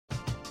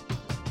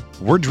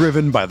We're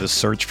driven by the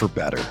search for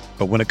better.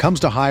 But when it comes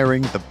to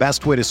hiring, the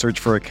best way to search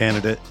for a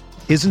candidate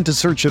isn't to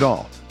search at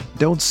all.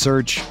 Don't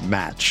search,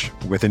 match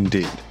with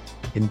Indeed.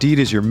 Indeed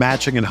is your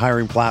matching and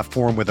hiring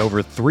platform with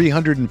over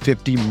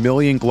 350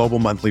 million global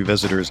monthly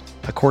visitors,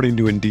 according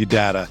to Indeed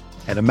data,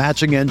 and a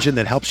matching engine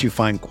that helps you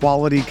find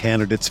quality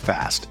candidates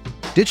fast.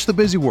 Ditch the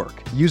busy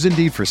work. Use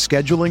Indeed for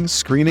scheduling,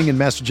 screening, and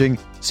messaging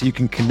so you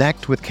can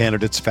connect with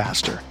candidates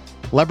faster.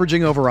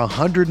 Leveraging over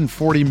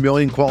 140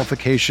 million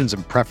qualifications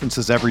and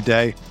preferences every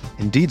day,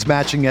 Indeed's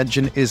matching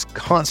engine is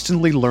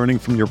constantly learning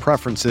from your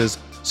preferences,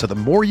 so the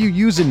more you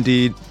use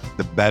Indeed,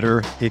 the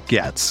better it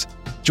gets.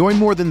 Join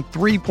more than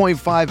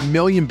 3.5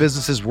 million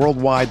businesses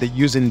worldwide that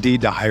use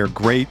Indeed to hire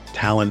great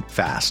talent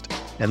fast.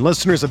 And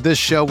listeners of this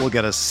show will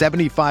get a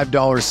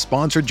 $75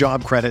 sponsored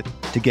job credit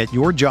to get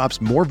your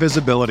jobs more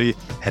visibility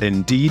at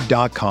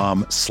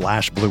Indeed.com/Blue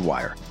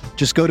Wire.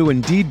 Just go to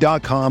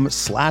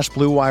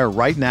Indeed.com/Blue Wire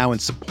right now and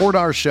support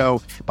our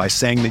show by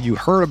saying that you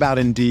heard about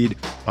Indeed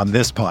on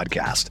this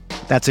podcast.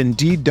 That's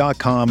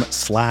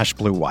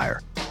Indeed.com/Blue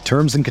Wire.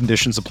 Terms and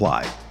conditions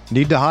apply.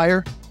 Need to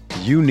hire?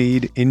 You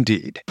need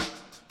Indeed.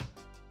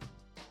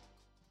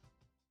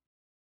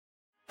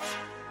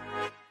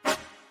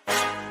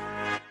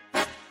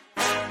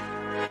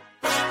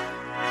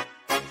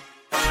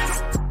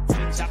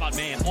 Sabot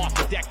man off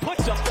the deck,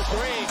 puts up the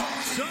three.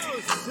 So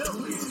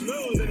silky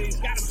smooth, and he's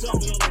got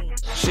himself another one.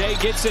 Shea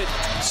gets it,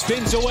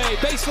 spins away,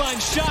 baseline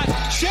shot.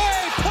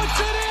 Shea puts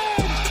it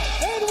in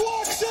and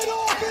walks it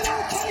off in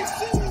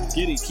OKC.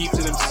 Giddey keeps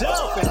it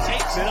himself and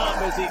takes it up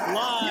as he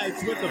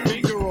glides with the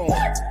finger roll.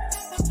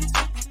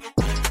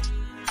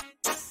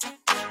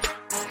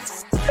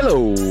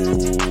 Hello,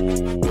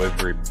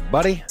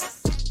 everybody,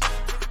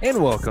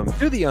 and welcome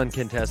to the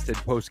Uncontested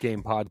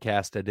Postgame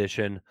Podcast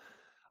Edition.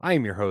 I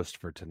am your host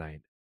for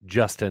tonight,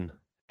 Justin,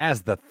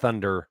 as the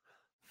Thunder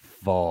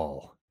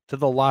fall to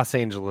the Los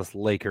Angeles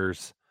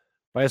Lakers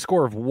by a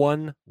score of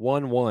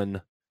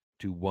 111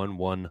 to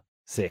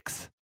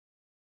 116.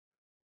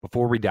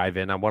 Before we dive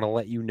in, I want to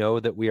let you know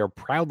that we are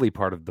proudly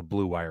part of the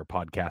Blue Wire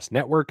Podcast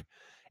Network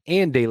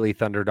and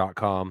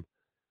DailyThunder.com.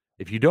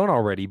 If you don't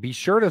already, be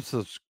sure to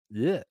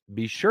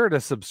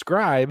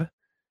subscribe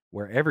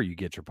wherever you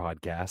get your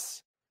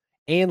podcasts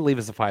and leave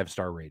us a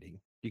 5-star rating.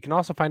 You can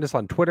also find us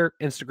on Twitter,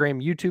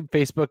 Instagram, YouTube,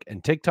 Facebook,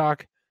 and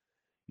TikTok.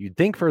 You'd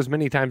think for as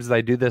many times as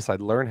I do this,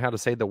 I'd learn how to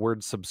say the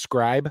word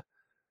subscribe,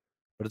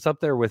 but it's up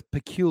there with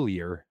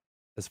peculiar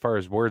as far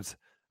as words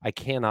I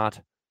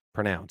cannot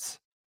pronounce.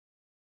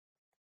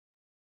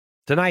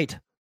 Tonight,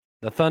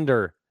 the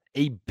Thunder,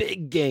 a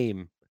big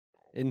game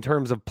in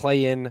terms of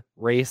play-in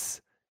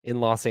race in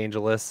Los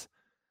Angeles.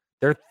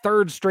 Their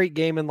third straight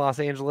game in Los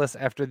Angeles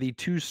after the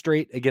 2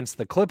 straight against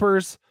the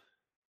Clippers.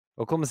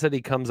 Oklahoma City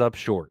comes up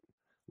short.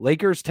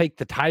 Lakers take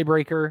the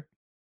tiebreaker.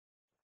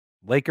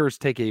 Lakers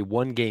take a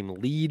 1-game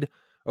lead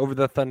over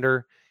the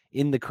Thunder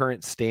in the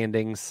current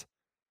standings.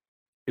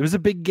 It was a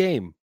big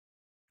game.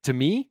 To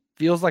me,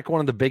 feels like one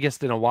of the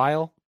biggest in a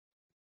while.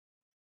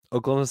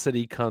 Oklahoma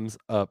City comes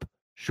up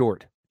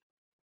short.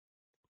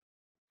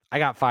 I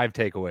got 5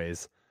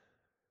 takeaways.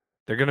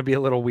 They're going to be a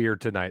little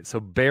weird tonight, so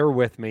bear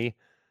with me.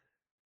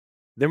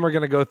 Then we're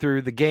going to go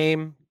through the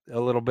game, a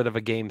little bit of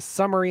a game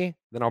summary.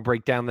 Then I'll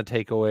break down the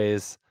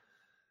takeaways.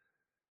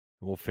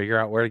 We'll figure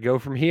out where to go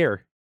from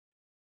here.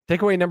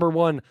 Takeaway number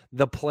 1,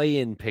 the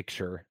play-in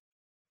picture.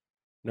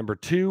 Number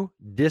 2,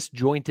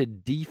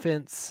 disjointed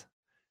defense.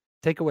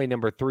 Takeaway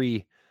number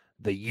 3,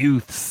 the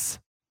youths.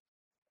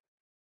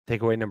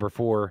 Takeaway number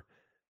 4,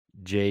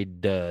 J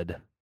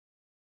Dud.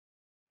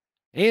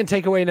 And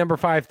takeaway number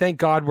 5, thank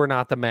God we're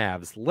not the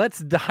Mavs. Let's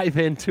dive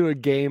into a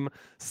game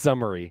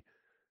summary.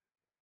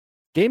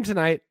 Game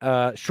tonight,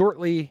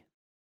 shortly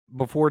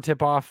before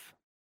tip-off,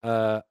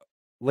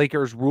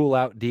 Lakers rule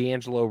out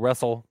D'Angelo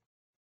Russell.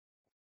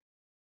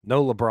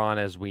 No LeBron,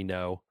 as we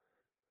know.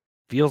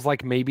 Feels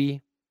like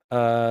maybe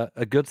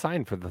a good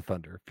sign for the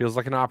Thunder. Feels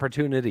like an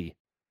opportunity.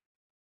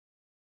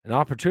 An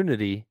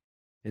opportunity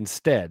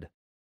instead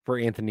for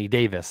Anthony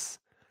Davis.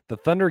 The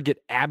Thunder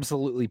get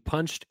absolutely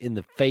punched in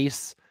the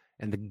face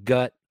and the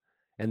gut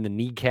and the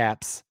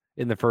kneecaps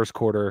in the first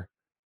quarter.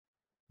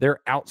 They're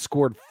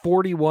outscored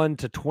 41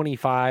 to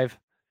 25.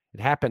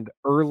 It happened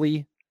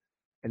early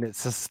and it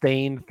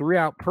sustained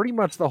throughout pretty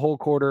much the whole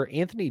quarter.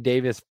 Anthony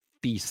Davis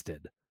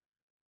feasted.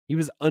 He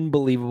was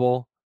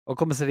unbelievable.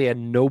 Oklahoma City had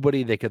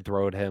nobody they could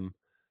throw at him.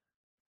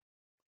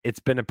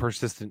 It's been a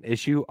persistent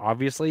issue,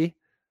 obviously.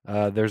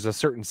 There's a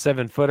certain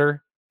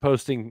 7-footer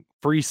posting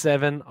free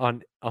 7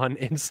 on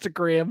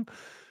Instagram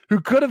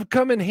who could have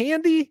come in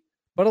handy,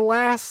 but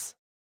alas,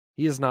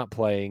 he is not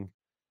playing.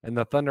 And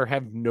the Thunder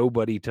have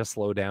nobody to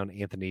slow down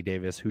Anthony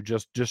Davis, who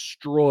just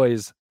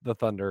destroys the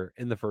Thunder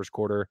in the first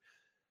quarter.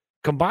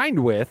 Combined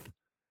with,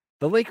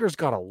 the Lakers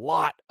got a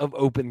lot of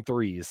open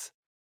threes.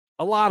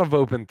 A lot of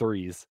open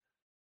threes.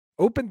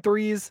 Open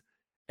threes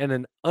and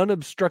an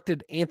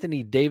unobstructed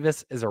Anthony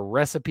Davis is a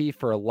recipe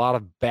for a lot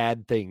of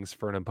bad things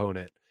for an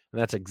opponent. And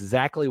that's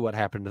exactly what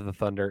happened to the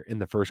Thunder in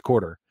the first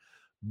quarter.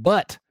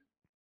 But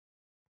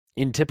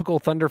in typical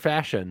Thunder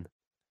fashion,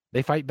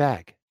 they fight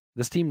back.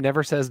 This team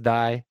never says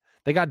die.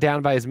 They got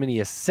down by as many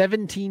as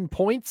 17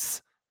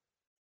 points,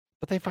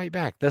 but they fight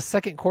back. The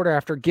second quarter,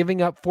 after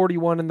giving up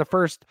 41 in the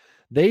first,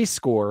 they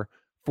score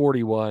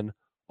 41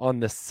 on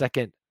the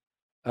second,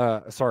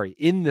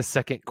 in the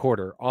second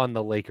quarter on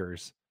the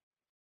Lakers.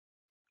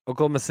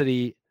 Oklahoma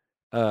City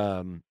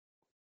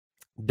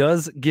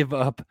does give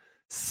up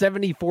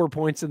 74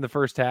 points in the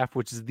first half,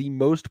 which is the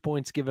most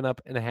points given up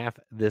in a half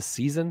this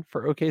season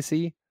for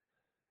OKC.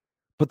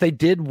 But they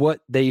did what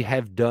they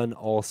have done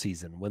all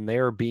season. When they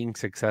are being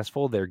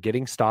successful, they're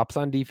getting stops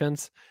on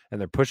defense and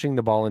they're pushing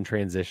the ball in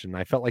transition.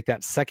 I felt like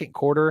that second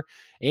quarter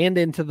and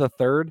into the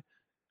third,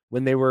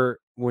 when they were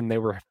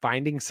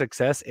finding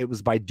success, it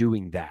was by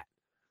doing that.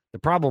 The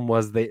problem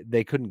was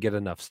they couldn't get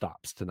enough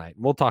stops tonight.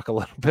 And we'll talk a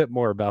little bit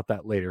more about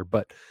that later.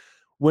 But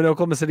when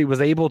Oklahoma City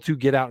was able to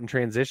get out in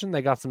transition,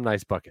 they got some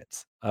nice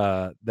buckets.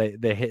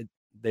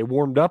 They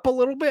warmed up a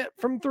little bit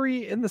from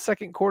three in the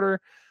second quarter.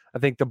 I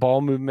think the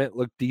ball movement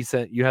looked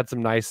decent. You had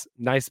some nice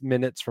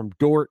minutes from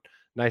Dort,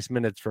 nice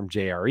minutes from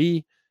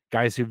JRE,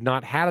 guys who've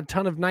not had a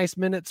ton of nice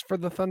minutes for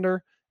the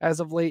Thunder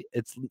as of late.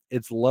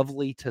 It's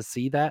lovely to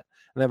see that.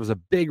 And that was a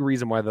big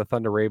reason why the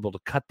Thunder were able to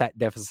cut that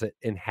deficit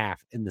in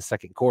half in the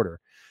second quarter.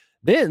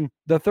 Then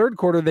the third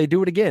quarter, they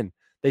do it again.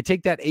 They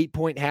take that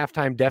 8-point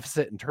halftime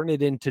deficit and turn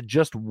it into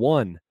just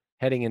one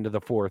heading into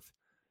the fourth.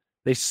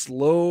 They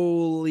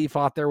slowly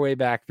fought their way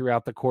back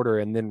throughout the quarter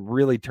and then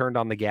really turned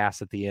on the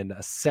gas at the end. A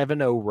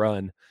 7-0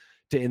 run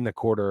to end the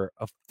quarter,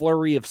 a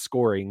flurry of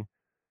scoring.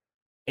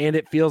 And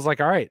it feels like,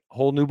 all right,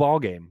 whole new ball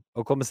game.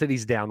 Oklahoma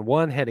City's down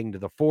one heading to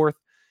the fourth.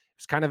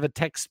 It's kind of a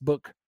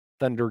textbook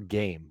Thunder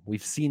game.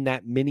 We've seen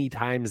that many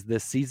times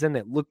this season.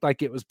 It looked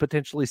like it was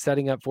potentially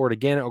setting up for it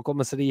again.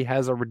 Oklahoma City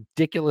has a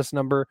ridiculous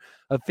number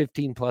of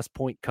 15-plus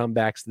point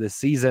comebacks this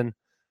season.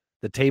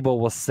 The table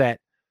was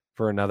set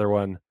for another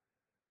one.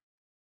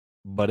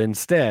 But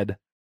instead,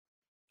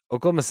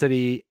 Oklahoma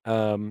City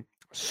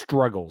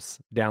struggles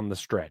down the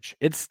stretch.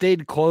 It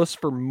stayed close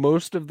for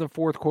most of the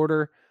fourth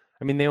quarter.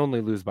 I mean, they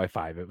only lose by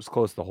 5. It was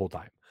close the whole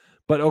time.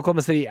 But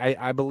Oklahoma City,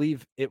 I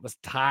believe it was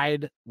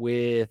tied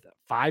with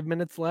 5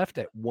 minutes left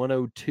at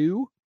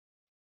 102.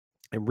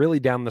 And really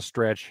down the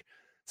stretch,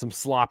 some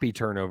sloppy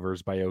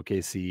turnovers by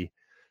OKC,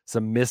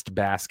 some missed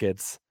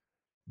baskets.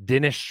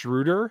 Dennis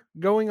Schroeder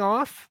going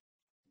off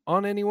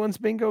on anyone's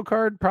bingo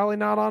card, probably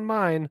not on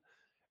mine.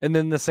 And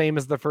then the same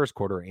as the first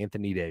quarter,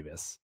 Anthony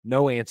Davis.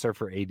 No answer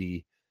for AD.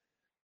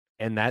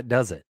 And that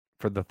does it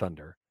for the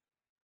Thunder.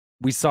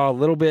 We saw a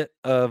little bit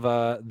of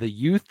the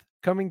youth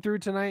coming through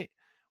tonight.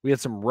 We had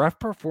some rough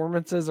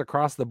performances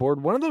across the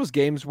board. One of those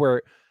games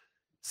where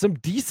some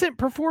decent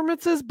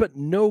performances, but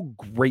no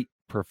great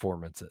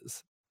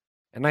performances.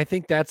 And I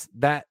think that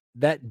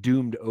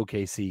doomed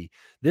OKC.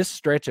 This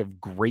stretch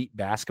of great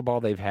basketball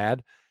they've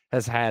had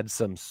has had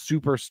some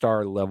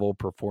superstar level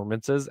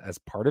performances as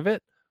part of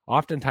it.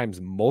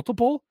 Oftentimes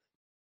multiple.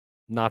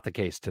 Not the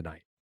case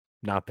tonight.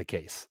 Not the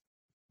case.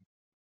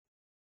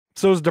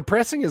 So as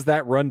depressing as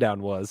that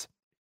rundown was,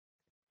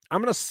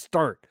 I'm going to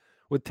start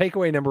with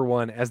takeaway number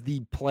 1 as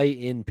the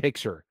play-in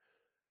picture.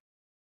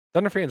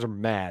 Thunder fans are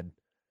mad.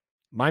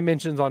 My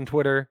mentions on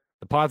Twitter,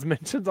 the pod's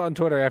mentions on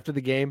Twitter after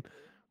the game,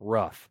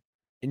 rough.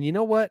 And you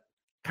know what?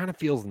 Kind of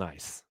feels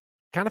nice.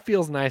 Kind of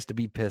feels nice to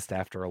be pissed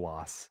after a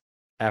loss.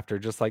 After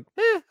just like,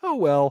 oh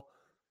well.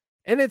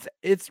 And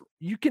it's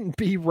you can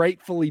be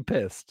rightfully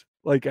pissed.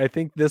 Like, I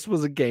think this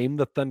was a game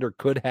the Thunder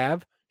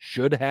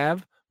should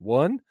have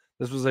won.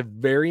 This was a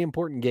very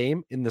important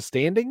game in the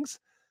standings.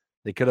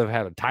 They could have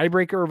had a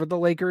tiebreaker over the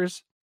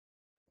Lakers.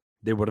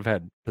 They would have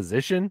had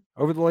position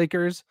over the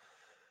Lakers.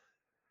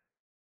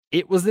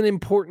 It was an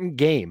important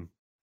game,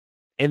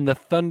 and the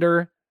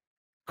Thunder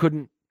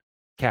couldn't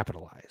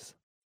capitalize.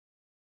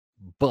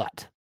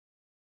 But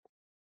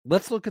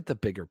let's look at the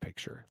bigger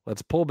picture.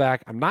 Let's pull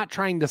back. I'm not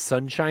trying to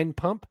sunshine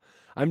pump.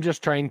 I'm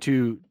just trying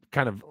to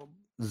kind of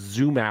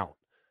zoom out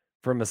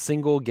from a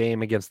single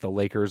game against the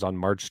Lakers on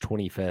March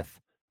 25th,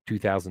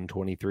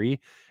 2023,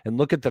 and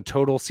look at the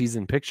total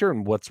season picture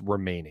and what's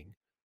remaining.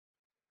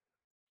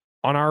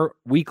 On our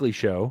weekly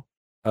show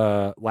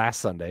last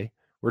Sunday,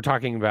 we're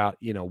talking about,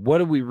 what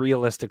do we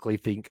realistically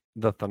think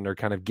the Thunder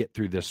kind of get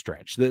through this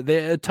stretch?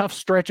 The tough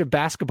stretch of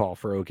basketball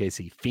for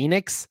OKC.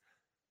 Phoenix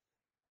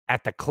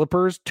at the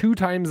Clippers 2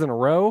 times in a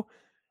row,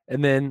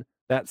 and then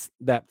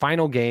that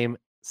final game,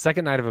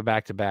 second night of a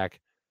back-to-back,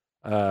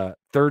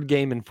 third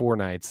game in 4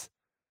 nights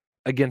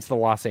against the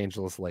Los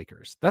Angeles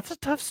Lakers. That's a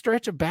tough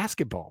stretch of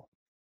basketball.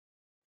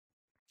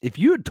 If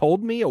you had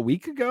told me a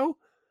week ago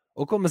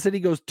Oklahoma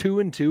City goes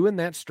 2-2 in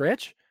that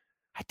stretch,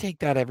 I take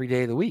that every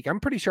day of the week. I'm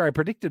pretty sure I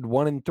predicted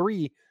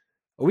 1-3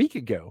 a week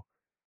ago.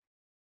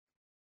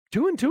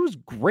 2-2 is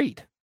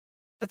great.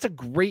 That's a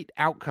great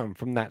outcome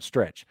from that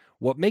stretch.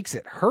 What makes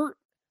it hurt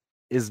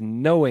is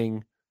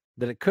knowing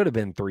that it could have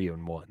been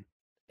 3-1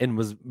 and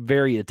was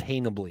very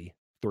attainably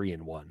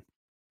 3-1.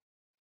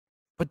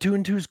 But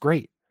 2-2 is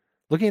great.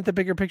 Looking at the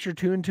bigger picture,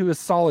 2-2 is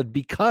solid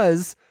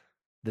because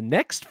the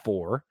next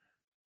 4,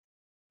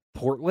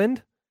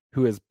 Portland,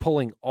 who is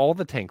pulling all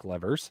the tank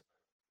levers,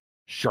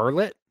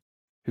 Charlotte,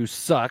 who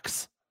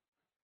sucks,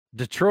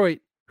 Detroit,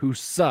 who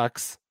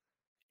sucks.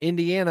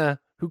 Indiana,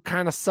 who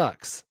kind of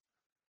sucks.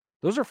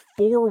 Those are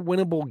 4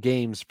 winnable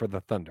games for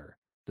the Thunder.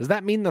 Does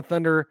that mean the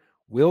Thunder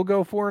will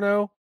go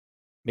 4-0?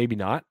 Maybe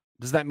not.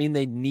 Does that mean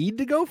they need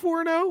to go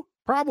 4-0?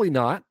 Probably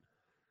not.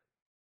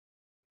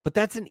 But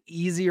that's an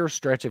easier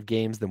stretch of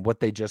games than what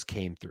they just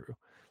came through.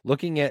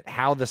 Looking at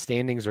how the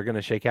standings are going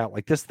to shake out,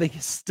 like this thing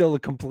is still a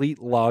complete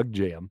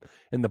logjam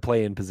in the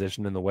play-in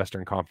position in the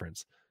Western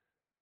Conference.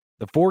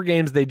 The 4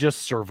 games they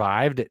just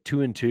survived at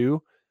 2-2,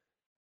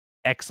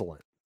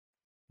 excellent.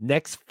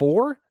 Next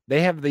 4,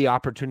 they have the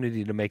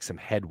opportunity to make some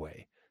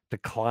headway, to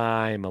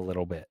climb a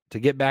little bit, to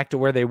get back to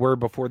where they were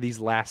before these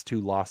last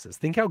 2 losses.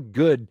 Think how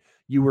good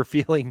you were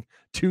feeling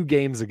 2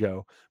 games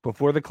ago,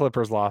 before the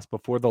Clippers loss,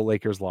 before the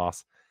Lakers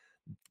loss.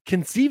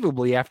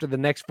 Conceivably, after the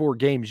next 4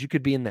 games, you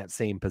could be in that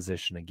same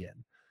position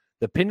again.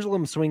 The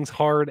pendulum swings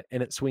hard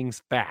and it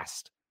swings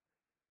fast.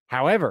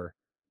 However,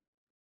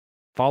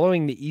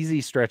 following the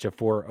easy stretch of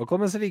 4,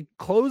 Oklahoma City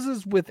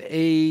closes with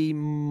a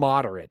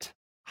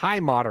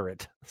high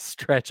moderate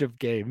stretch of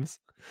games.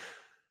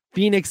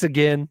 Phoenix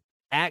again,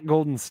 at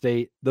Golden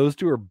State. Those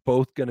 2 are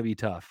both going to be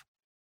tough.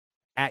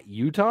 At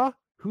Utah,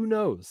 who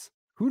knows?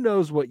 Who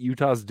knows what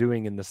Utah's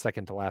doing in the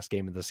second to last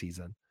game of the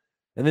season?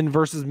 And then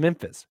versus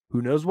Memphis.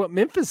 Who knows what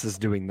Memphis is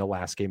doing the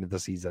last game of the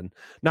season?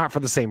 Not for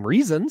the same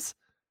reasons.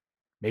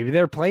 Maybe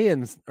they're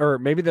playing, or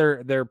maybe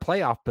their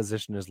playoff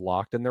position is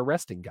locked and they're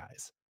resting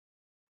guys.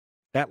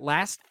 That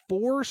last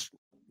 4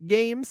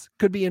 games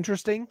could be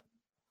interesting.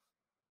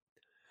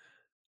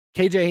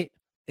 KJ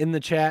in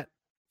the chat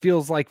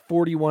feels like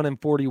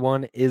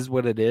 41-41 is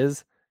what it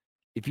is.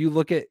 If you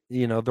look at,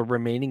 the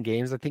remaining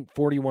games, I think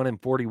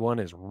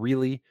 41-41 is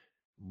really,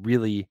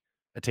 really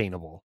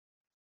attainable.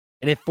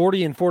 And if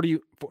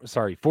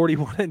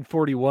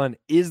 41-41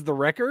 is the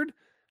record, does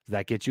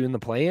that get you in the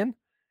play-in?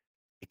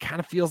 It kind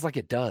of feels like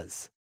it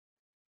does.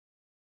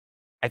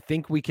 I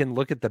think we can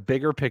look at the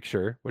bigger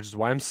picture, which is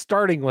why I'm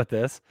starting with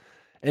this,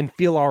 and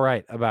feel all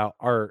right about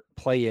our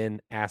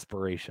play-in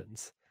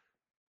aspirations.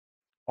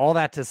 All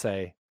that to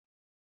say,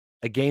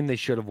 a game they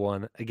should have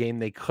won, a game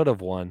they could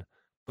have won,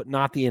 but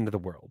not the end of the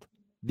world.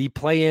 The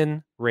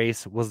play-in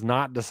race was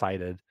not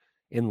decided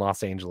in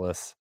Los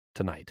Angeles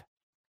tonight.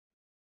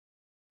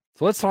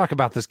 So let's talk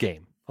about this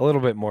game a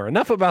little bit more.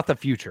 Enough about the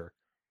future.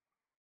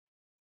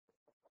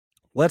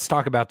 Let's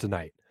talk about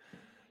tonight.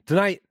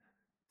 Tonight,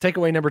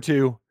 takeaway number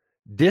 2,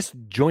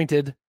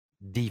 disjointed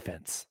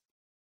defense.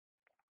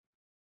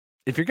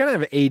 If you're going to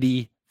have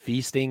AD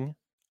feasting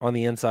on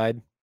the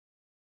inside,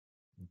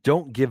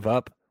 don't give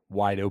up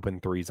wide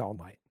open threes all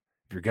night.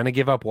 If you're going to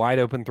give up wide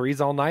open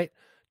threes all night,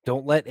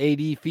 don't let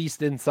AD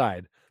feast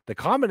inside. The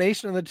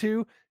combination of the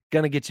 2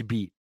 going to get you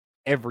beat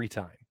every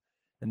time.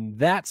 And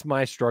that's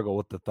my struggle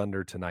with the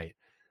Thunder tonight.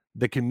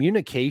 The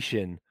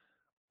communication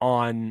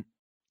on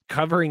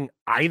covering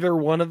either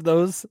one of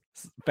those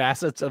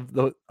facets of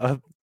the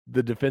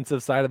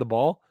defensive side of the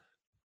ball,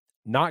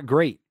 not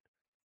great.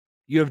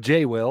 You have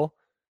Jay Will,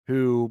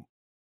 who,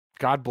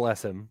 God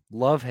bless him,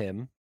 love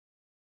him,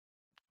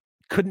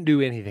 couldn't do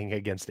anything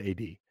against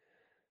AD.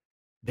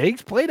 They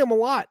played him a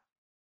lot.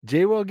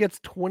 Jay Will gets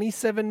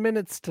 27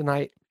 minutes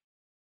tonight.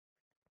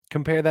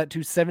 Compare that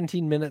to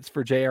 17 minutes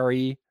for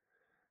JRE.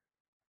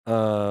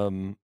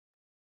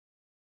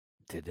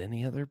 Did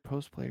any other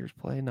post players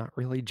play? Not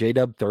really.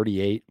 J-Dub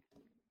 38.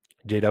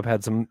 J-Dub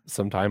had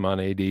some time on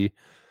AD.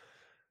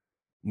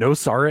 No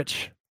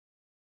Saric.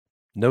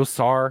 No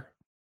Sar.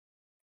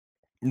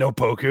 No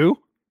Poku.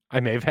 I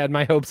may have had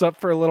my hopes up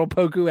for a little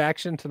Poku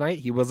action tonight.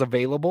 He was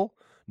available.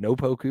 No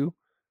Poku.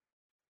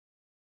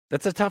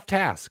 That's a tough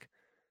task.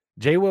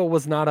 J-Will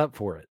was not up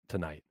for it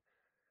tonight.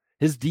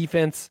 His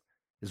defense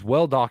is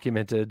well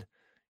documented.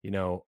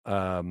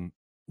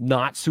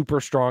 Not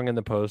super strong in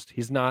the post.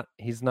 He's not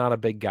a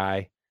big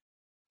guy.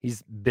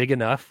 He's big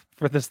enough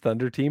for this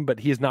Thunder team, but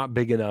he's not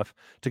big enough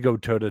to go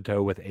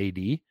toe-to-toe with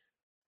AD.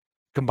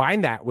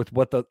 Combine that with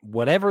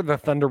whatever the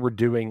Thunder were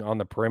doing on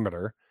the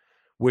perimeter,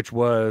 which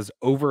was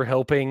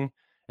overhelping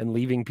and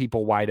leaving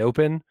people wide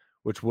open,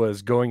 which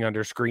was going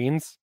under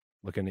screens,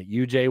 looking at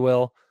you, Jay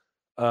Will,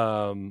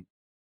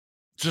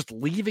 just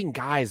leaving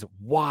guys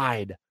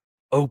wide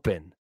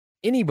open.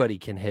 Anybody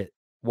can hit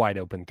wide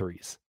open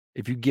threes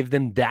if you give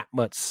them that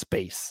much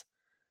space.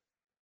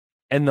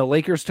 And the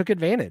Lakers took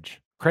advantage.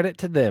 Credit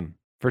to them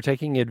for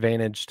taking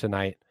advantage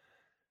tonight.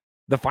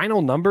 The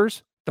final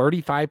numbers,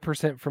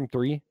 35% from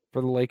 3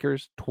 for the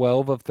Lakers,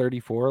 12 of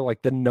 34.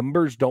 Like, the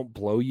numbers don't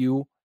blow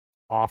you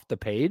off the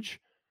page.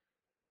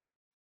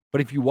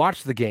 But if you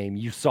watch the game,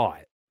 you saw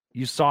it.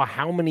 You saw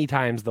how many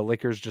times the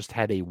Lakers just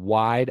had a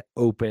wide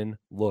open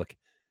look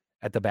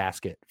at the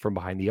basket from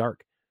behind the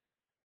arc.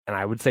 And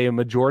I would say a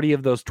majority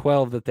of those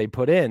 12 that they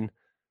put in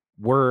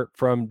were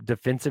from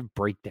defensive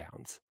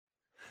breakdowns.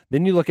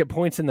 Then you look at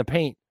points in the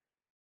paint.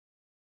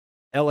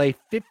 LA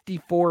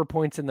 54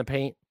 points in the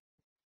paint.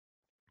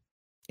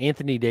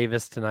 Anthony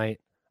Davis tonight,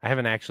 I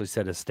haven't actually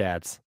said his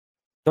stats.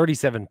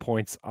 37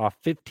 points off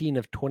 15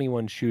 of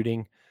 21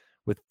 shooting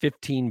with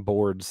 15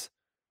 boards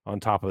on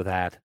top of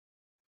that.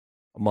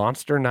 A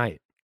monster night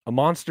A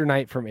monster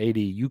night from AD.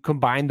 You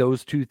combine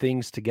those two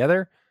things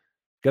together,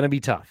 going to be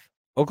tough.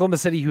 Oklahoma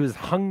City, who has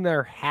hung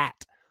their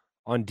hat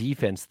on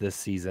defense this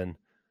season,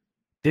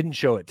 didn't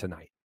show it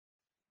tonight.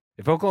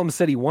 If Oklahoma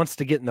City wants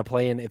to get in the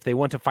play-in, if they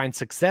want to find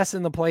success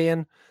in the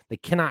play-in, they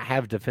cannot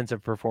have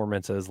defensive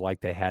performances like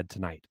they had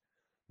tonight.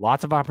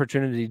 Lots of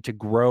opportunity to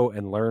grow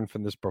and learn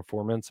from this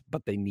performance,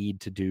 but they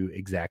need to do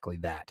exactly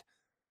that.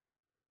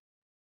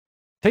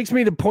 Takes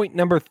me to point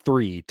number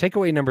 3.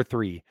 Takeaway number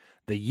 3.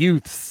 The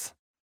youths.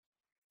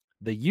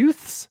 The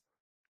youths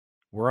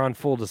were on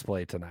full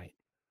display tonight.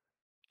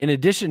 In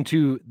addition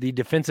to the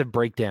defensive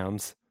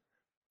breakdowns,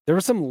 there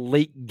was some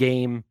late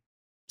game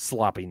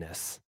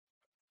sloppiness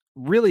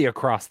really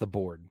across the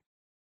board.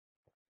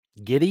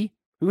 Giddey,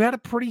 who had a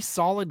pretty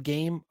solid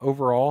game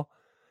overall,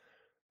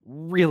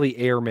 really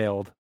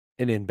airmailed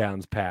an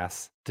inbounds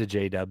pass to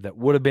J-Dub that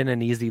would have been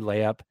an easy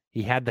layup.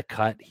 He had the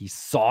cut. He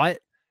saw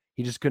it.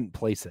 He just couldn't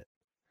place it.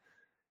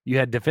 You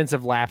had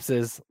defensive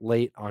lapses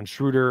late on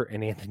Schroeder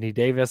and Anthony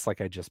Davis, like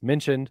I just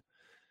mentioned.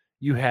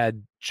 You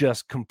had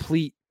just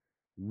complete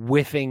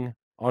whiffing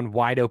on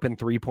wide open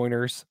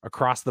three-pointers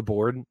across the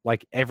board.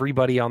 Like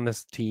everybody on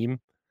this team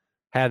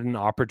had an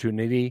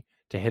opportunity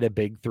to hit a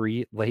big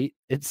three late,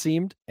 it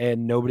seemed,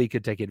 and nobody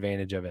could take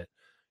advantage of it.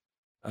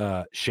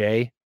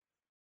 Shea,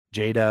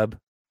 J-Dub,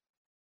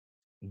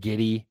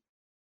 Giddey,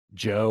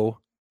 Joe,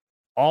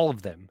 all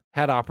of them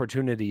had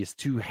opportunities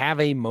to have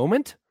a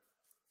moment.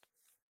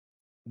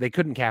 They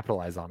couldn't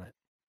capitalize on it.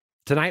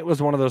 Tonight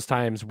was one of those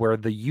times where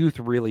the youth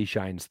really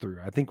shines through.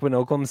 I think when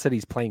Oklahoma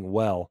City's playing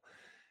well,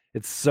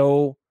 it's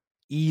so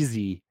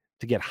easy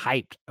to get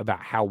hyped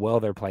about how well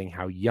they're playing,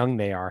 how young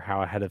they are,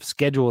 how ahead of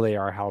schedule they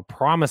are, how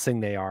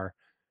promising they are.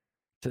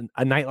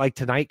 A night like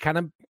tonight kind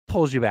of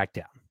pulls you back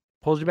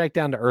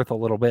down to earth a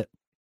little bit.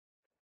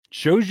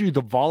 Shows you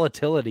the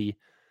volatility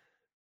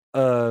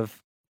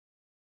of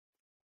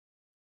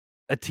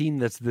a team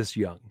that's this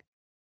young.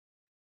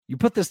 You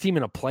put this team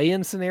in a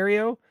play-in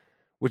scenario,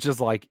 which is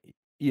like,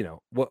 you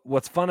know,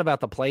 what's fun about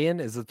the play-in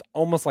is it's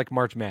almost like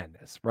March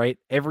Madness, right?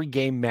 Every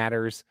game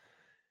matters.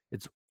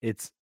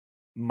 It's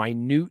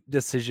minute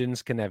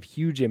decisions can have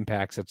huge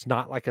impacts. It's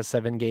not like a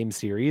 7-game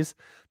series.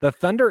 The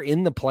Thunder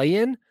in the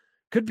play-in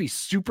could be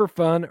super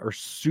fun or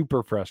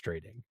super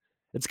frustrating.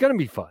 It's going to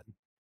be fun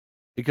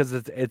because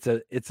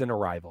it's an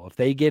arrival. If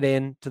they get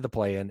into the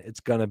play-in, it's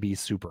going to be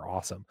super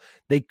awesome.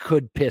 They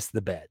could piss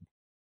the bed.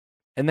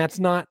 And that's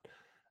not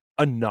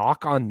a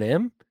knock on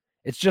them.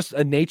 It's just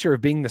a nature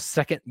of being the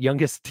second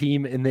youngest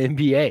team in the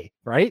NBA,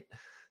 right?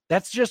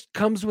 That's just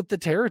comes with the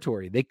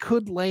territory. They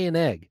could lay an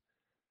egg.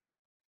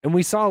 And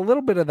we saw a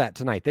little bit of that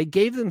tonight. They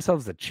gave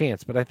themselves a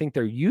chance, but I think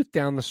their youth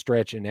down the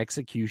stretch and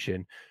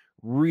execution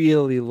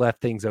really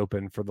left things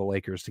open for the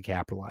Lakers to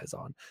capitalize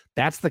on.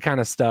 That's the kind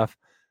of stuff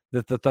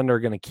that the Thunder are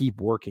going to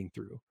keep working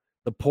through.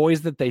 The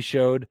poise that they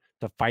showed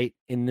to fight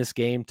in this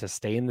game, to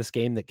stay in this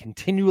game, that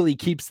continually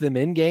keeps them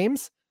in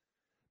games,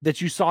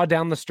 that you saw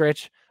down the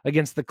stretch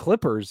against the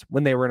Clippers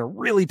when they were in a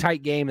really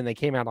tight game and they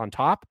came out on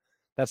top.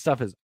 That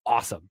stuff is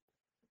awesome.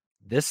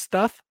 This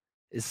stuff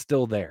is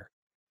still there.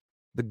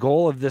 The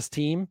goal of this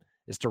team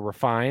is to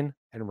refine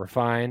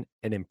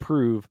and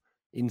improve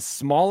in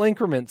small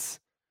increments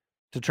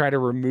to try to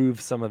remove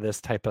some of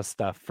this type of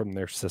stuff from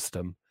their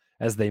system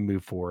as they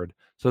move forward.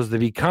 So as they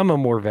become a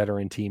more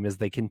veteran team, as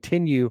they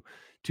continue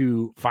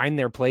to find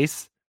their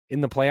place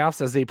in the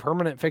playoffs as a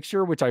permanent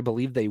fixture, which I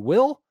believe they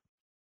will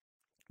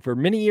for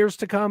many years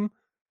to come,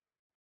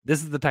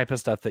 this is the type of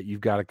stuff that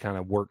you've got to kind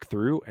of work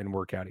through and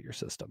work out of your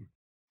system.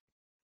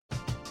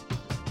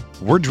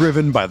 We're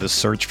driven by the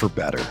search for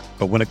better.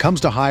 But when it comes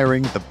to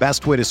hiring, the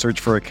best way to search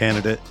for a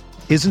candidate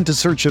isn't to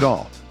search at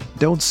all.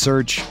 Don't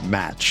search,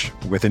 match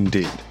with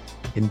Indeed.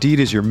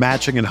 Indeed is your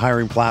matching and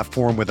hiring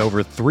platform with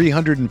over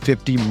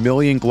 350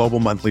 million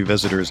global monthly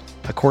visitors,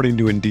 according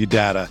to Indeed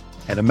data,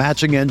 and a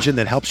matching engine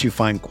that helps you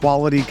find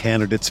quality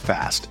candidates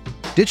fast.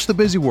 Ditch the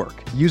busy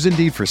work. Use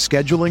Indeed for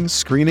scheduling,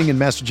 screening, and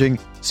messaging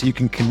so you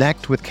can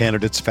connect with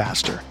candidates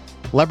faster.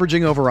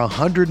 Leveraging over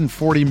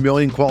 140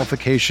 million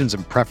qualifications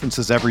and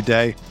preferences every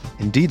day,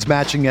 Indeed's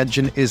matching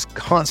engine is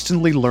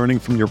constantly learning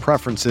from your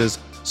preferences,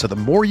 so the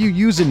more you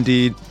use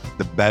Indeed,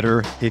 the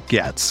better it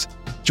gets.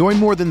 Join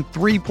more than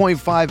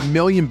 3.5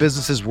 million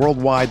businesses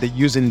worldwide that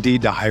use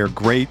Indeed to hire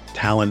great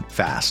talent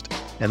fast.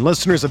 And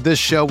listeners of this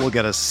show will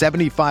get a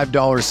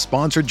 $75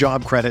 sponsored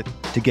job credit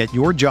to get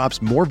your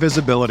jobs more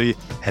visibility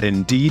at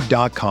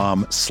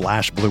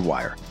Indeed.com/Blue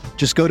Wire.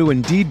 Just go to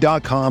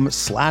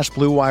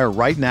Indeed.com/Blue Wire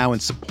right now and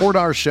support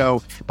our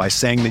show by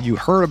saying that you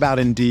heard about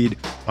Indeed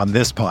on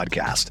this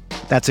podcast.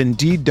 That's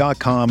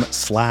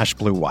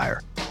Indeed.com/Blue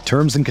Wire.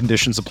 Terms and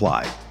conditions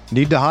apply.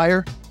 Need to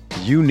hire?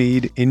 You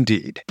need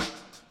Indeed.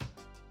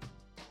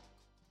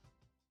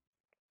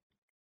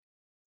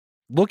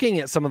 Looking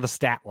at some of the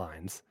stat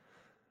lines,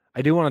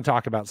 I do want to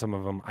talk about some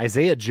of them.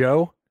 Isaiah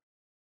Joe,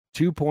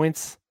 2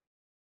 points,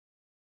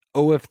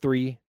 0 of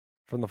 3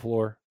 from the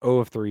floor, 0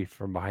 of 3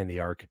 from behind the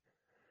arc.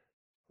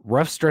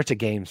 Rough stretch of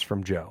games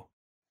from Joe.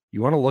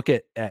 You want to look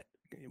at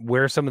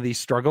where some of these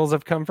struggles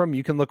have come from?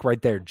 You can look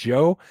right there.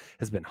 Joe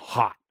has been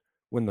hot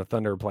when the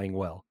Thunder are playing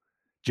well.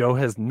 Joe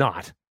has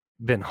not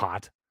been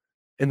hot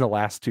in the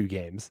last 2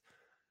 games.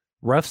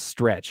 Rough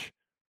stretch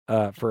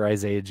for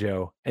Isaiah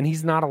Joe, and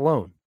he's not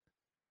alone.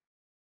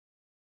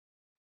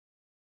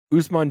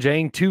 Ousmane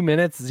Dieng, 2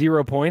 minutes,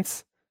 0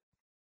 points.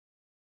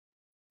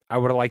 I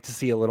would have liked to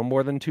see a little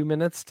more than 2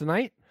 minutes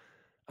tonight.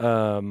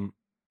 What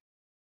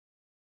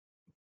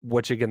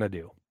you gonna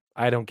do?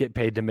 I don't get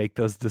paid to make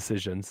those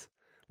decisions.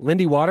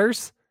 Lindy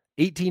Waters,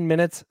 18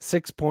 minutes,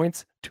 6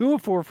 points, 2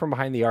 of 4 from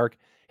behind the arc,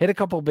 hit a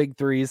couple big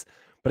threes,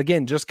 but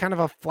again, just kind of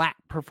a flat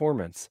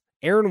performance.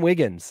 Aaron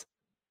Wiggins,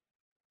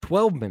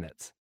 12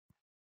 minutes.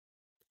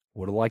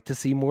 Would have liked to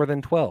see more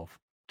than 12.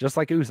 Just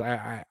like Oos,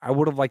 I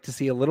would have liked to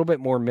see a little bit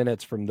more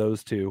minutes from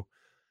those two.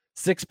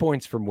 6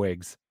 points from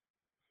Wiggs.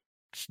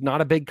 It's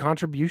not a big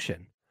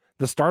contribution.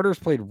 The starters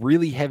played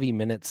really heavy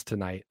minutes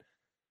tonight.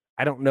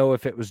 I don't know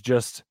if it was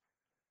just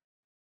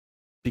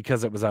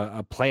because it was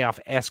a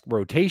playoff-esque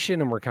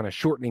rotation and we're kind of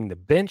shortening the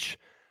bench.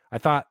 I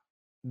thought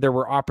there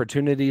were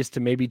opportunities to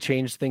maybe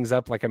change things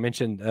up. Like I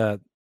mentioned,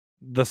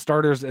 the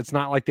starters, it's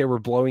not like they were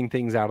blowing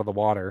things out of the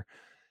water.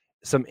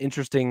 Some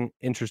interesting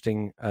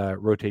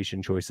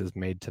rotation choices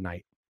made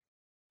tonight.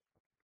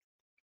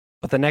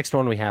 But the next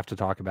one we have to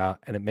talk about,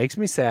 and it makes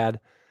me sad,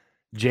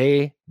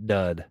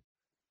 J-Dub.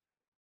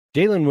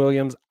 Jalen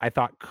Williams, I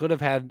thought could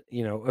have had,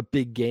 a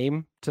big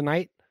game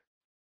tonight.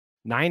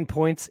 9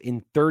 points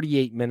in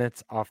 38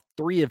 minutes off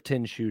 3 of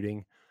 10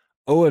 shooting,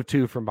 0 of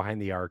 2 from behind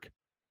the arc,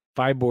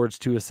 5 boards,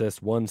 2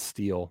 assists, 1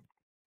 steal.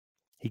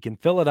 He can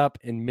fill it up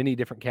in many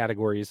different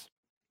categories.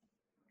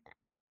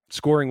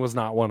 Scoring was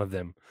not one of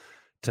them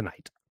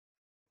tonight.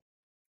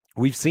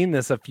 We've seen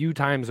this a few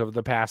times over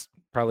the past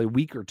probably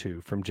week or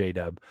two from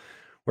J-Dub,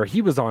 where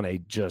he was on a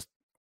just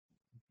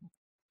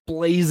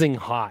blazing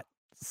hot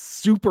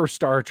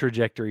superstar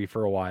trajectory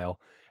for a while.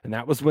 And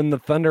that was when the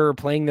Thunder are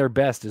playing their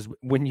best, is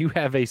when you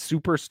have a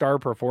superstar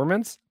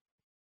performance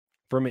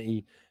from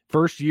a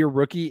first-year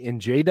rookie in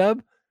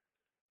J-Dub.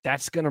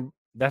 That's gonna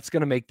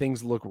make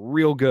things look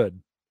real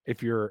good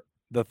if you're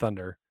the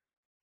Thunder.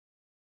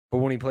 But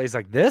when he plays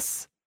like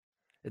this,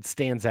 it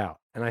stands out.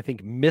 And I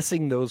think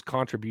missing those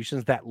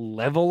contributions, that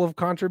level of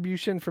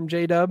contribution from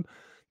J-Dub,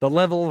 the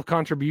level of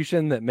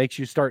contribution that makes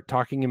you start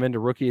talking him into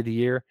Rookie of the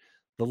Year,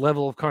 the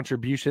level of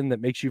contribution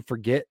that makes you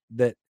forget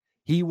that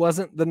he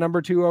wasn't the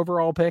number 2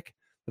 overall pick,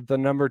 that the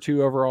number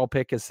 2 overall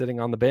pick is sitting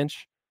on the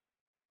bench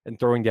and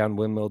throwing down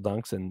windmill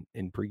dunks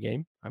in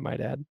pregame, I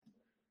might add.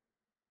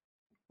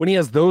 When he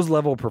has those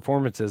level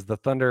performances, the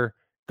Thunder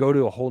go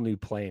to a whole new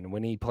plane.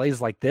 When he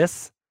plays like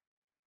this,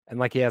 and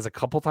like he has a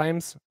couple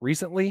times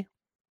recently,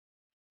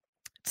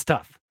 it's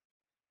tough.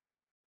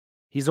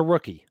 He's a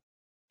rookie,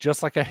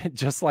 just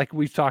like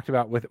we've talked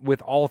about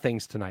with all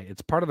things tonight.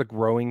 It's part of the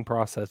growing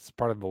process, it's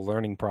part of the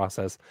learning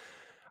process.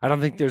 I don't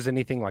think there's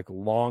anything like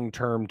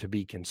long-term to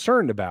be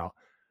concerned about.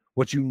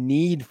 What you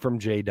need from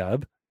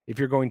J-Dub, if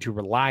you're going to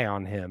rely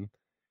on him,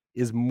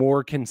 is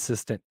more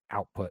consistent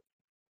output.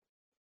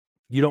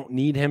 You don't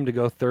need him to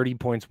go 30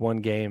 points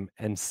one game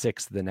and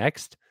 6 the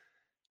next.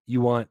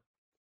 You want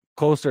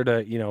closer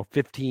to,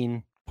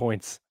 15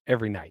 points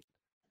every night.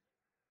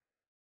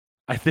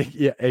 I think,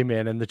 yeah,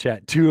 amen in the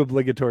chat. 2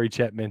 obligatory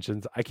Chet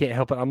mentions. I can't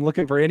help it. I'm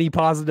looking for any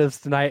positives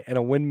tonight, and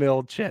a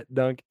windmill Chet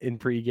dunk in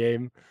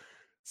pregame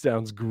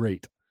sounds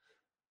great.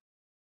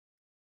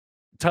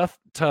 Tough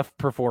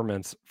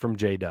performance from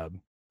J-Dub.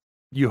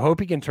 You hope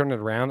he can turn it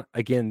around.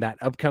 Again, that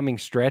upcoming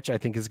stretch, I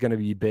think, is going to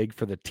be big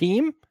for the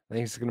team. I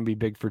think it's going to be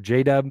big for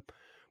J-Dub.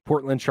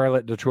 Portland,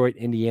 Charlotte, Detroit,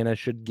 Indiana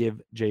should give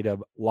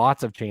J-Dub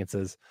lots of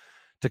chances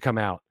to come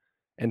out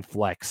and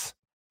flex.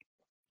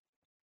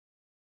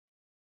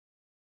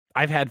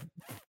 I've had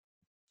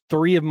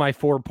 3 of my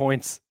 4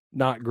 points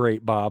not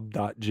great,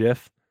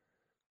 Bob.gif.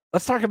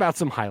 Let's talk about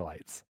some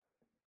highlights.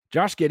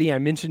 Josh Giddey, I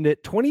mentioned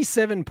it,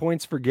 27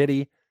 points for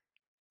Giddey,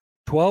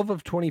 12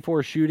 of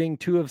 24 shooting,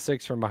 2 of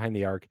 6 from behind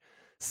the arc,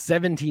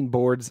 17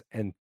 boards,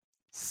 and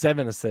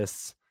 7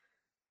 assists.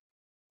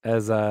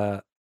 As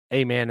a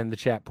man in the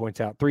chat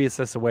points out, 3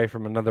 assists away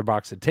from another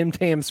box of Tim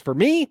Tams for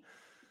me.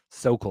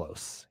 So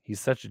close.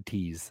 He's such a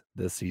tease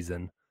this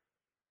season.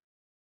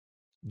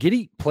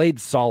 Giddey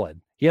played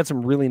solid. He had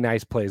some really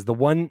nice plays. The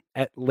one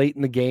at late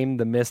in the game,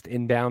 the missed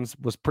inbounds,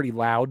 was pretty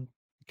loud.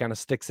 It kind of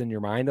sticks in your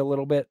mind a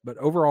little bit, but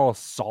overall,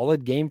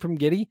 solid game from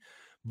Giddey.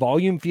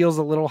 Volume feels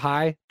a little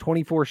high.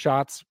 24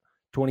 shots,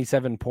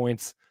 27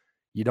 points.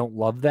 You don't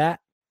love that.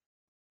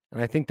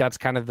 And I think that's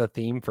kind of the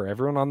theme for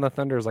everyone on the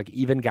Thunder, is like,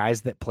 even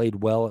guys that played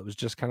well, it was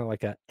just kind of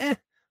like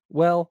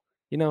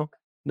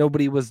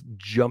nobody was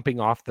jumping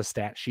off the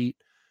stat sheet,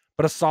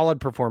 but a solid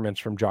performance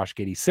from Josh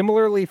Giddey.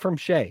 Similarly from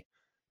Shai,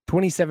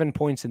 27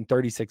 points in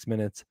 36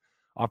 minutes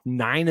off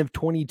 9 of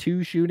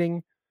 22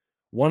 shooting,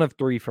 1 of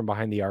 3 from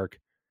behind the arc,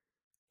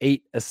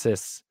 8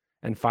 assists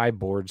and 5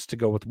 boards to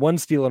go with 1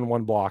 steal and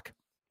 1 block.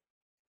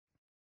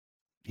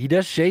 He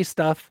does Shai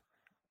stuff,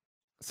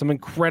 some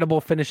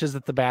incredible finishes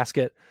at the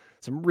basket,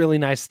 some really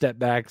nice step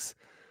backs,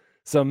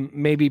 some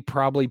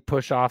probably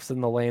push-offs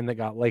in the lane that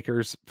got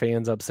Lakers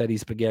fans upsetty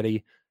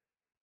spaghetti.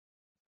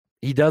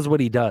 He does what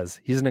he does.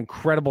 He's an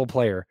incredible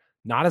player.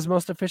 not his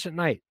most efficient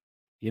night.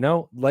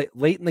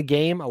 Late in the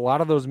game, a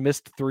lot of those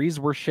missed threes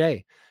were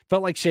Shai.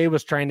 Felt like Shai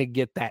was trying to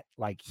get that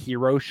like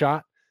hero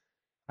shot.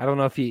 I don't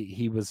know if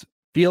he was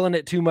feeling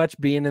it too much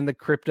being in the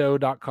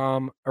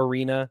crypto.com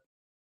arena.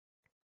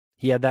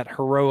 He had that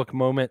heroic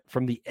moment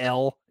from the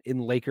L in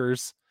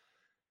Lakers.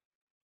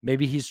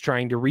 Maybe he's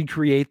trying to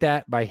recreate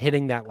that by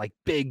hitting that like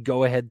big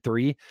go-ahead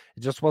three. It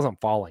just wasn't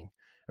falling.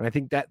 And I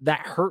think that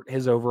hurt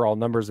his overall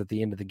numbers at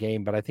the end of the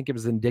game, but I think it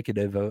was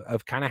indicative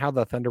of kind of how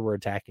the Thunder were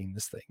attacking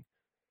this thing.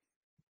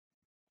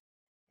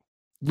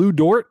 Lu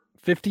Dort,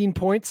 15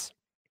 points,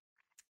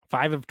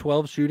 5 of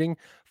 12 shooting,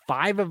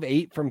 5 of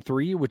 8 from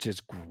 3, which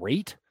is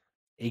great.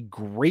 A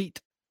great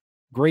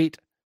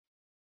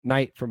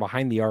night from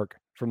behind the arc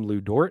from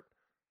Lu Dort.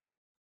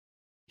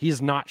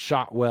 He's not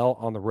shot well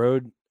on the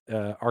road.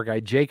 Our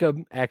guy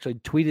Jacob actually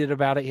tweeted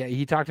about it.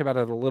 He talked about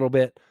it a little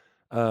bit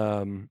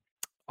on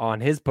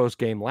his post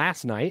game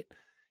last night.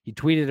 He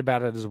tweeted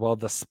about it as well.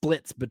 The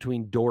splits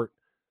between Dort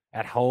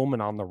at home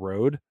and on the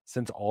road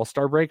since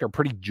All-Star break are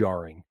pretty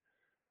jarring.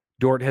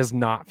 Dort has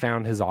not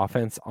found his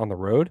offense on the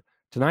road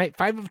tonight.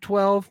 5 of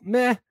 12,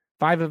 meh.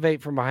 5 of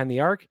 8 from behind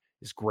the arc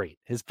is great.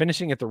 His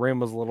finishing at the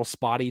rim was a little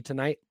spotty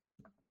tonight,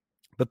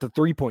 but the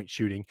 3-point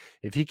shooting,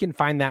 if he can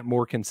find that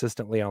more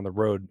consistently on the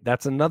road,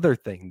 that's another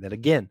thing that,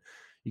 again,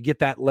 you get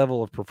that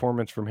level of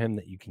performance from him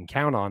that you can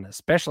count on,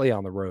 especially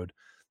on the road.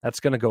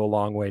 That's going to go a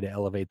long way to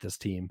elevate this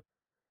team.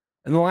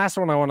 And the last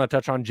one I want to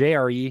touch on,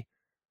 JRE.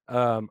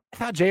 I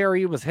thought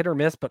JRE was hit or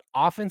miss, but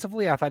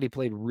offensively, I thought he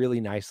played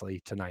really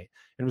nicely tonight.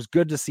 And it was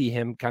good to see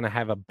him kind of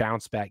have a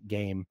bounce back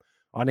game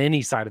on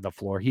any side of the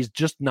floor. He's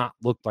just not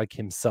looked like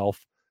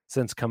himself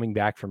since coming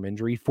back from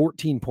injury.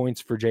 14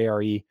 points for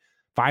JRE,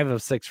 5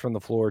 of 6 from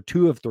the floor,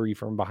 2 of 3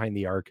 from behind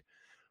the arc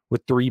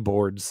with 3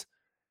 boards.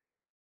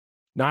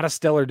 Not a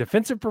stellar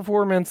defensive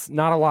performance.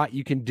 Not a lot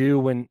you can do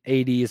when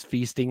AD is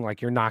feasting.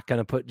 Like, you're not going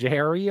to put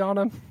JRE on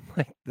him.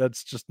 Like,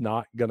 that's just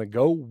not going to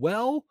go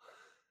well.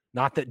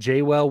 Not that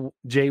J Will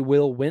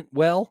went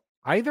well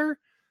either,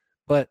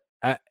 but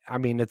I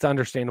mean, it's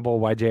understandable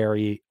why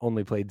JRE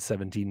only played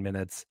 17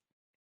 minutes.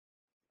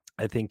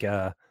 I think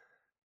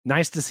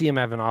nice to see him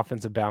have an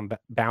offensive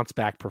bounce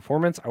back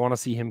performance. I want to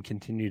see him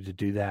continue to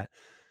do that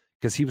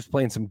because he was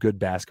playing some good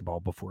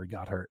basketball before he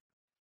got hurt.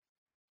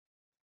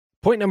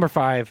 Point number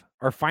 5,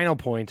 our final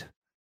point.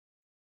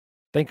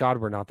 Thank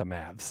God we're not the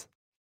Mavs.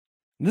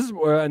 And this is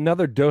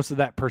another dose of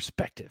that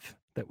perspective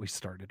that we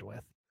started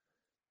with.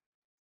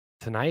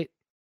 Tonight,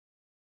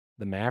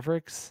 the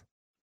Mavericks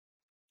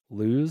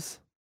lose,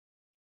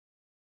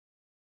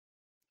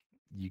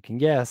 you can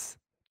guess,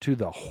 to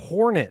the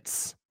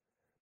Hornets.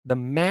 The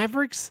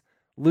Mavericks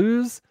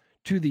lose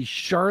to the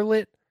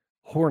Charlotte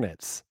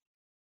Hornets.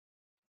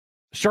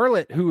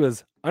 Charlotte, who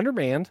was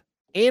undermanned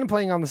and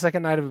playing on the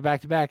second night of a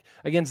back-to-back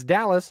against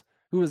Dallas,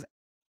 who was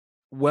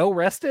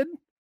well-rested,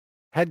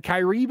 had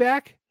Kyrie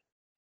back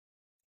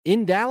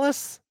in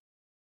Dallas.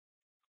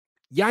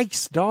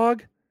 Yikes,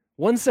 dog.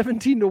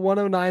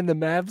 117-109, the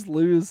Mavs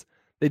lose.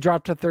 They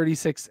drop to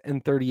 36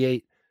 and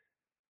 38.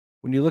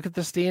 When you look at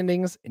the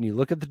standings and you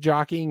look at the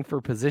jockeying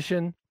for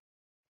position,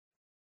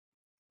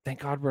 thank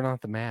God we're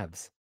not the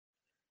Mavs.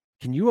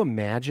 Can you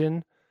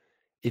imagine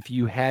if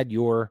you had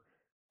your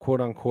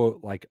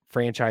quote-unquote like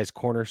franchise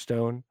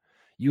cornerstone,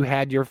 you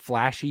had your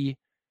flashy,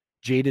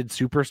 jaded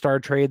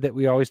superstar trade that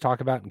we always talk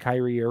about in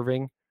Kyrie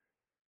Irving,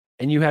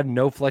 and you had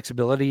no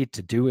flexibility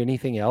to do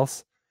anything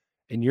else,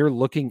 and you're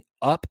looking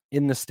up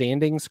in the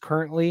standings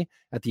currently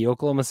at the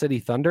Oklahoma City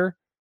Thunder,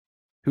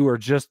 who are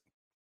just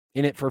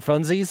in it for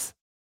funsies?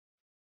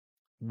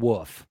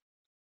 Woof.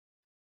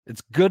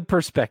 It's good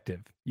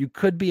perspective. You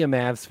could be a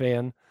Mavs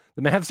fan.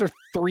 The Mavs are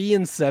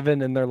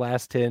 3-7 in their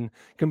last 10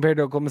 compared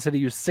to Oklahoma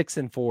City, who's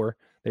 6-4.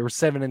 They were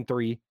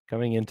 7-3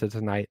 coming into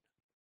tonight.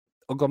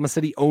 Oklahoma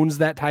City owns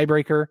that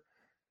tiebreaker.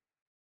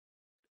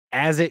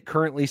 As it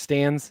currently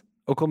stands,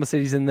 Oklahoma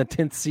City's in the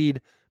 10th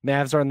seed.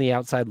 Mavs are on the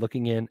outside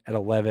looking in at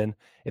 11.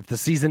 If the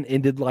season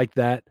ended like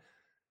that,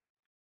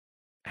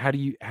 how do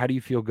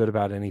you feel good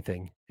about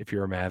anything if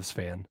you're a Mavs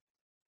fan?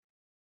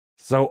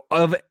 So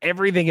of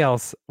everything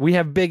else, we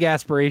have big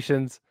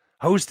aspirations,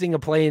 hosting a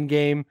play-in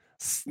game,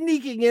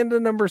 sneaking into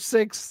number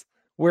 6,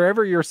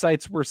 wherever your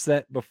sights were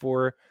set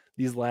before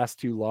these last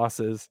 2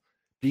 losses.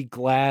 Be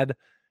glad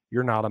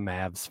you're not a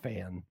Mavs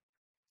fan,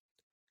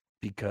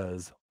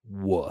 because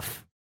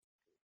woof.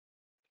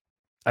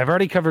 I've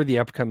already covered the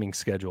upcoming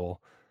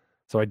schedule,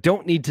 so I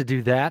don't need to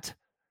do that.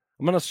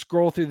 I'm going to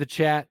scroll through the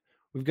chat.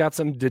 We've got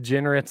some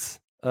degenerates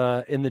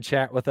in the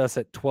chat with us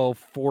at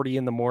 12:40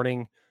 in the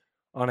morning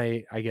on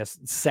a, I guess,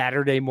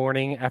 Saturday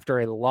morning after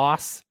a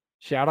loss.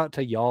 Shout out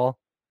to y'all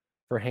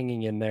for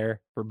hanging in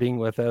there, for being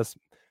with us,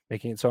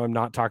 making it so I'm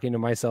not talking to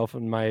myself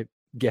in my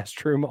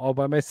guest room all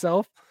by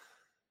myself.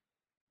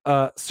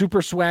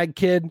 Super swag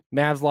kid,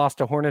 Mavs lost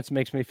to Hornets,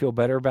 makes me feel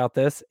better about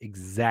this.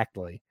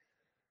 Exactly.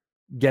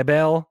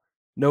 Gebel,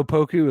 no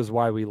Poku is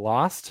why we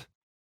lost.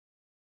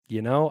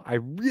 You know, I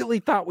really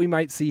thought we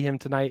might see him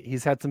tonight.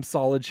 He's had some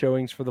solid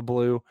showings for the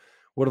Blue.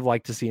 Would have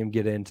liked to see him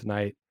get in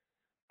tonight.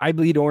 I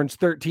bleed orange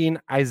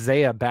 13.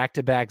 Isaiah,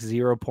 back-to-back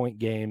 0-point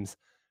games.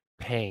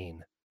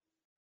 Pain.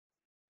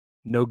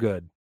 No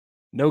good.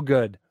 No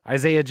good.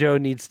 Isaiah Joe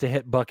needs to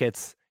hit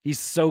buckets. He's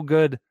so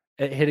good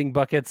at hitting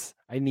buckets.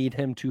 I need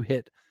him to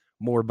hit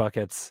more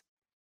buckets.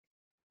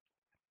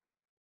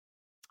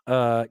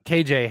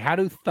 KJ, how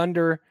do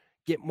Thunder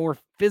get more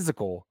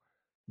physical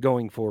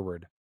going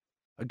forward?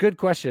 A good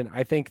question.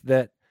 I think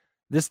that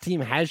this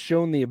team has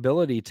shown the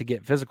ability to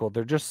get physical.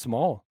 They're just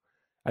small.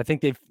 I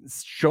think they've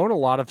shown a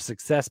lot of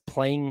success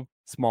playing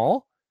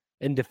small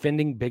and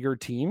defending bigger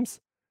teams,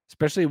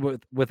 especially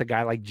with a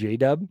guy like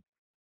J-Dub.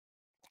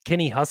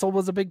 Kenny Hustle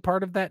was a big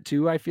part of that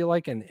too, I feel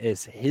like, and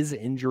as his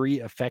injury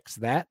affects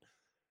that.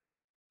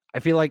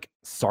 I feel like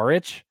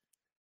Saric,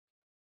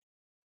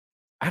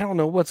 I don't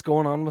know what's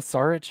going on with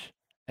Saric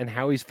and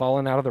how he's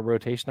fallen out of the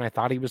rotation. I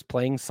thought he was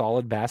playing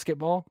solid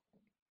basketball.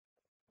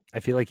 I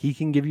feel like he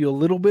can give you a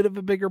little bit of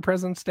a bigger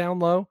presence down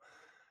low.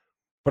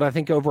 But I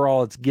think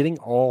overall it's getting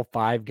all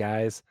 5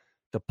 guys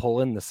to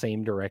pull in the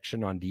same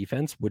direction on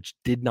defense, which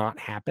did not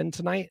happen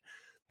tonight.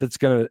 That's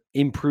going to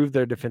improve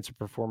their defensive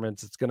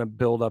performance. It's going to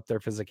build up their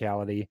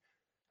physicality.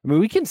 I mean,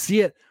 we can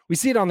see it. We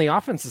see it on the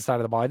offensive side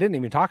of the ball. I didn't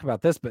even talk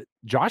about this, but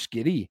Josh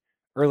Giddey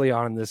early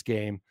on in this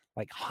game,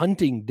 like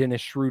hunting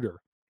Dennis Schroeder.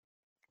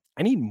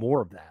 I need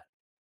more of that.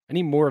 I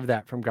need more of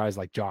that from guys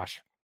like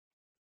Josh,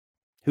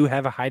 who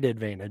have a height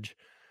advantage,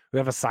 who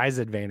have a size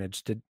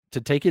advantage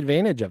to take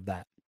advantage of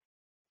that.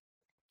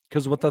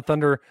 Because what the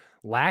Thunder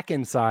lack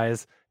in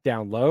size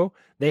down low,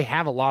 they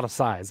have a lot of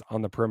size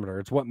on the perimeter.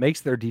 It's what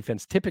makes their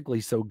defense typically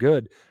so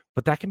good,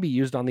 but that can be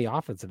used on the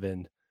offensive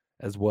end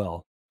as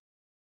well.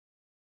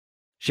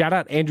 Shout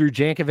out Andrew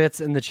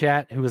Jankovitz in the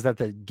chat, who was at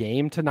the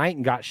game tonight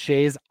and got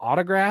Shai's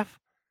autograph.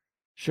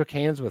 Shook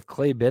hands with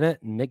Clay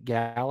Bennett and Nick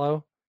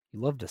Gallo. You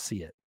love to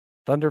see it.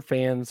 Thunder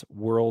fans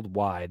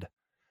worldwide.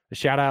 A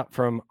shout out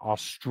from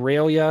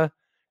Australia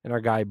and our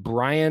guy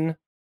Brian.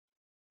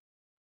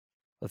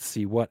 Let's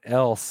see what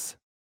else.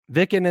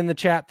 Vicken in the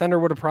chat. Thunder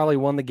would have probably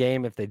won the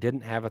game if they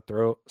didn't have a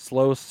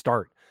slow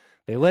start.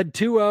 They led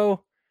 2-0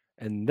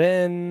 and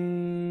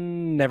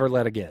then never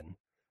led again.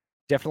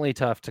 Definitely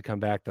tough to come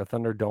back. The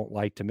Thunder don't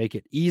like to make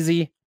it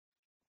easy.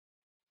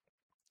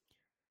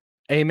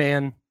 Hey,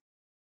 man,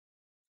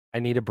 I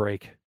need a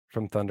break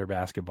from Thunder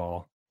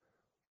basketball.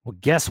 Well,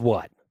 guess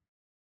what?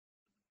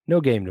 No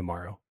game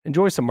tomorrow.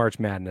 Enjoy some March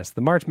Madness.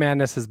 The March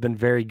Madness has been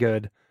very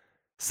good.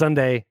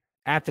 Sunday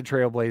at the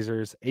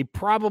Trailblazers, a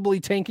probably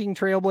tanking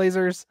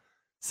Trailblazers,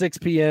 6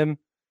 p.m.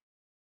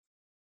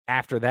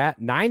 After that,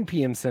 9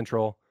 p.m.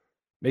 Central,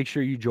 make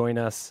sure you join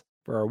us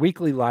for our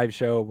weekly live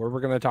show where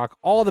we're going to talk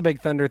all the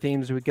big Thunder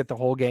themes. We get the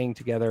whole gang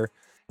together.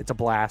 It's a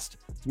blast.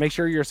 So make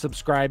sure you're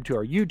subscribed to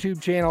our YouTube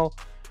channel.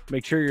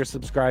 Make sure you're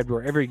subscribed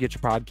wherever you get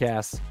your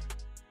podcasts.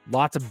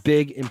 Lots of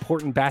big,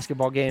 important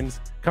basketball games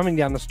coming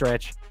down the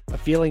stretch. A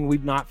feeling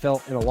we've not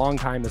felt in a long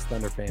time as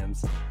Thunder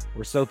fans.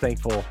 We're so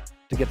thankful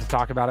to get to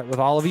talk about it with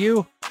all of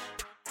you.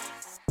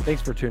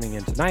 Thanks for tuning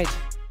in tonight.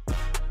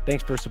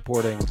 Thanks for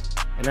supporting.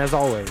 And as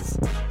always,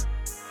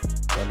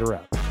 Thunder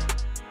up.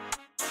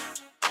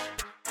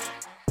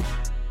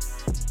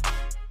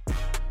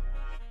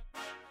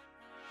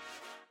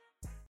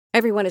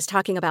 Everyone is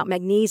talking about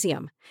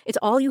magnesium. It's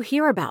all you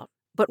hear about.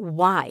 But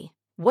why?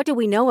 What do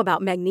we know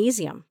about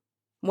magnesium?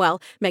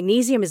 Well,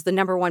 magnesium is the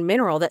 #1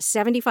 mineral that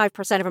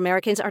 75% of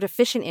Americans are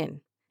deficient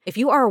in. If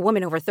you are a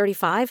woman over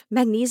 35,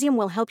 magnesium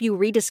will help you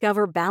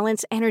rediscover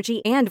balance,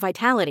 energy, and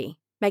vitality.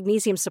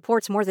 Magnesium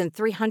supports more than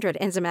 300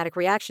 enzymatic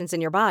reactions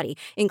in your body,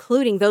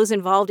 including those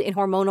involved in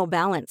hormonal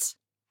balance.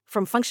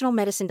 From functional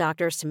medicine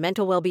doctors to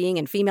mental well-being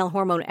and female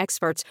hormone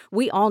experts,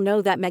 we all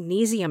know that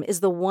magnesium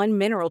is the one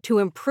mineral to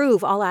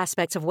improve all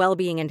aspects of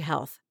well-being and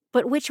health.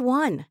 But which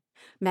one?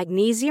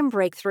 Magnesium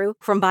Breakthrough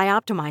from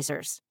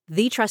Bioptimizers,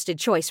 the trusted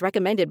choice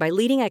recommended by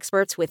leading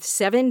experts with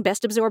 7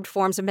 best-absorbed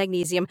forms of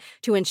magnesium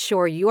to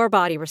ensure your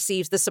body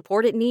receives the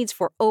support it needs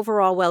for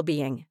overall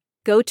well-being.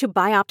 Go to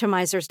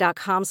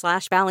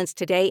bioptimizers.com/balance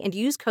today and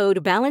use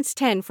code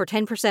BALANCE10 for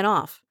 10%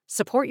 off.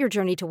 Support your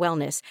journey to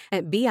wellness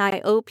at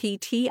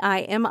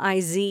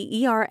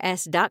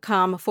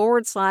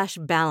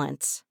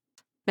bioptimizers.com/balance.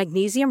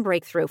 Magnesium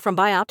Breakthrough from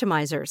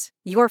Bioptimizers,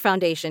 your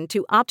foundation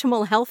to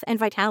optimal health and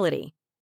vitality.